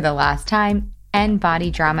weight for the last time, end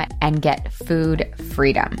body drama, and get food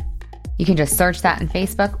freedom. You can just search that in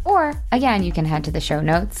Facebook, or again, you can head to the show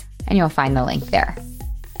notes and you'll find the link there.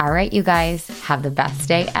 All right, you guys, have the best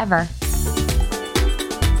day ever.